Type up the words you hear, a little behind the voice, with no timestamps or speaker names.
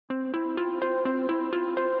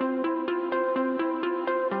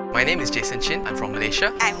My name is Jason Chin. I'm from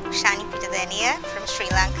Malaysia. I'm Shani Pitadania from Sri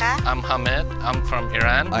Lanka. I'm Hamed. I'm from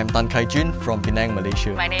Iran. I'm Tan Kai Jin from Penang,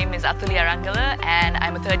 Malaysia. My name is Atuli Arangala and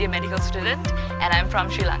I'm a third-year medical student and I'm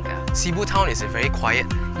from Sri Lanka. Sibu town is a very quiet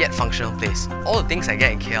yet functional place. All the things I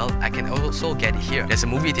get in KL, I can also get it here. There's a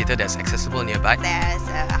movie theatre that's accessible nearby. There's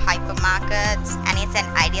hypermarkets and it's an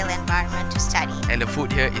ideal environment to study. And the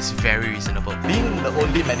food here is very reasonable. Being the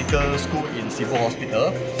only medical school in Sibu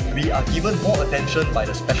Hospital, we are given more attention by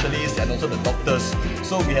the specialists and also the doctors.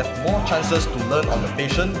 So we have more chances to learn on the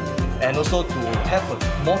patient and also to have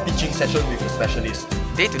a more teaching session with the specialists.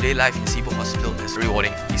 Day-to-day life in Sibu Hospital is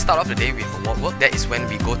rewarding. We start off the day with a ward work. That is when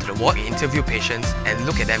we go to the ward, we interview patients and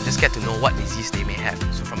look at them, just get to know what disease they may have.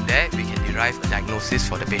 So from there, we can derive a diagnosis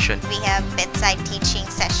for the patient. We have bedside teaching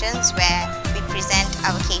sessions where we present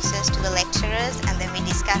our cases to the lecturers and then we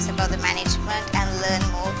discuss about the management and learn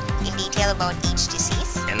more in detail about each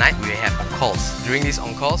disease. At night, we have on-calls. During these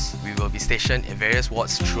on-calls, we will be stationed in various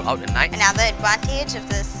wards throughout the night. Another advantage of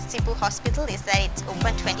the Sibu Hospital is that it's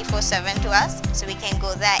open 24/7 to us, so we can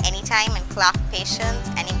go there anytime and clerk patients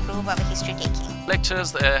and improve our history taking.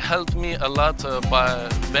 Lectures helped me a lot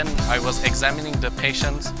when I was examining the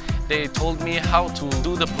patients. They told me how to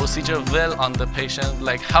do the procedure well on the patient,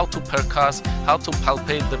 like how to percuss, how to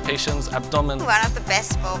palpate the patient's abdomen. One of the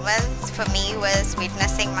best moments for me was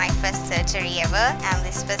witnessing my first surgery ever, and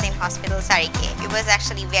this was in Hospital Sarike. It was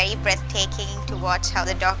actually very breathtaking to watch how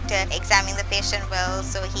the doctor examined the patient well,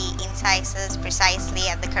 so he incises precisely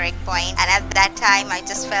at the correct point. And at that time, I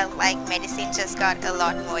just felt like medicine just got a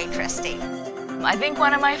lot more interesting. I think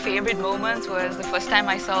one of my favorite moments was the first time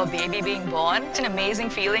I saw a baby being born. It's an amazing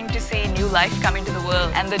feeling to see new life come into the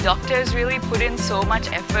world, and the doctors really put in so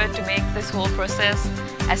much effort to make this whole process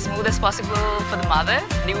as smooth as possible for the mother.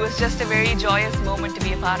 It was just a very joyous moment to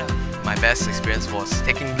be a part of. My best experience was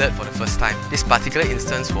taking blood for the first time. This particular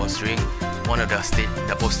instance was during one of the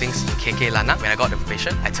postings in KK Lanang. When I got the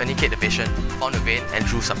patient, I tourniqueted the patient, found a vein and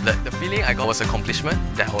drew some blood. The feeling I got was accomplishment,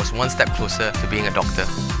 that I was one step closer to being a doctor.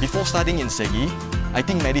 Before studying in SEGi, I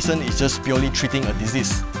think medicine is just purely treating a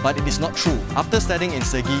disease. But it is not true. After studying in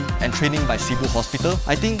SEGi and training by Sibu Hospital,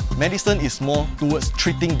 I think medicine is more towards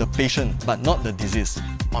treating the patient, but not the disease.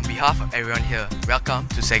 On behalf of everyone here, welcome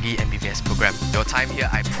to SEGi MBBS program. Your time here,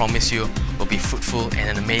 I promise you, will be fruitful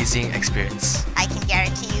and an amazing experience. I can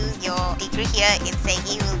guarantee you your degree here in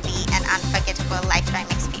SEGi will be an unforgettable lifetime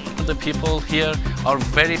experience. The people here are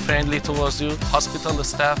very friendly towards you. Hospital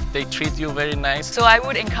staff, they treat you very nice. So I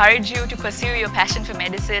would encourage you to pursue your passion for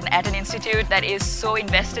medicine at an institute that is so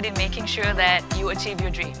invested in making sure that you achieve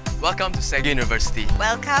your dream. Welcome to SEGi University.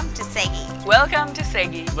 Welcome to SEGi. Welcome to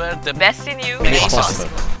SEGi, where the best in you Is is possible.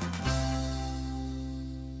 possible.